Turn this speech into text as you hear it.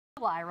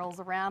July rolls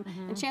around,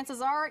 and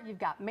chances are you've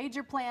got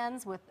major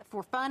plans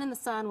for fun in the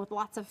sun with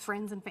lots of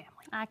friends and family.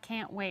 I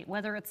can't wait.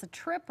 Whether it's a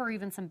trip or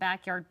even some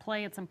backyard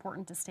play, it's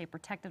important to stay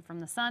protected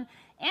from the sun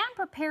and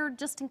prepared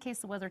just in case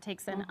the weather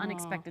takes an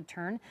unexpected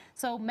turn.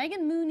 So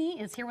Megan Mooney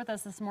is here with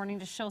us this morning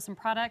to show some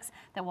products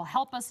that will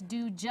help us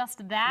do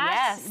just that.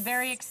 Yes.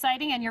 Very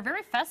exciting, and you're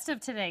very festive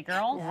today,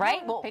 girl.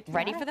 Right, well,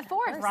 ready for the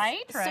 4th.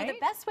 Right. So the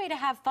best way to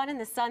have fun in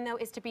the sun, though,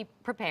 is to be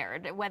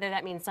prepared, whether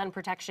that means sun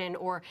protection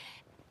or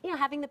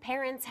having the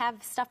parents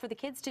have stuff for the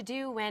kids to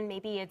do when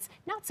maybe it's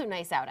not so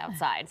nice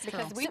outside.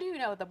 Because we do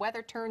know the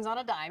weather turns on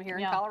a dime here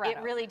in Colorado.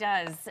 It really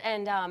does.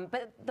 And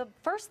but the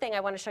first thing I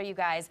want to show you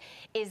guys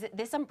is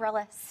this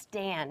umbrella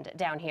stand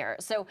down here.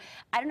 So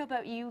I don't know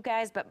about you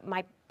guys, but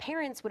my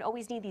parents would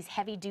always need these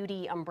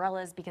heavy-duty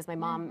umbrellas because my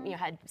mom,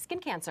 had skin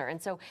cancer, and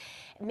so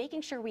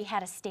making sure we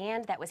had a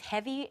stand that was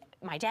heavy.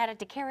 My dad had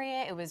to carry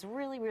it. It was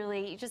really,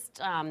 really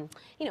just,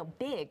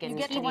 big. And you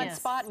get to one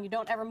spot and you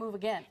don't ever move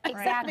again.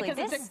 Exactly.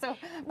 Because it's so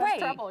much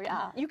trouble.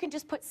 Yeah. You can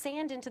just put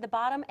sand into the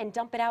bottom and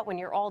dump it out when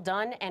you're all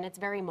done, and it's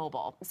very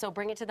mobile. So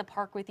bring it to the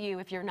park with you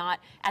if you're not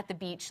at the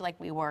beach like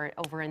we were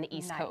over in the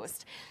East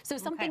Coast. So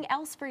something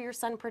else for your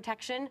sun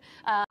protection.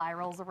 July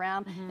rolls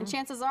around, and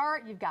chances are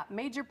you've got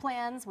major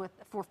plans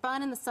for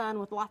fun in the sun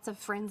with lots of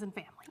friends and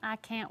family. I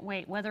can't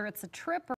wait. Whether it's a trip or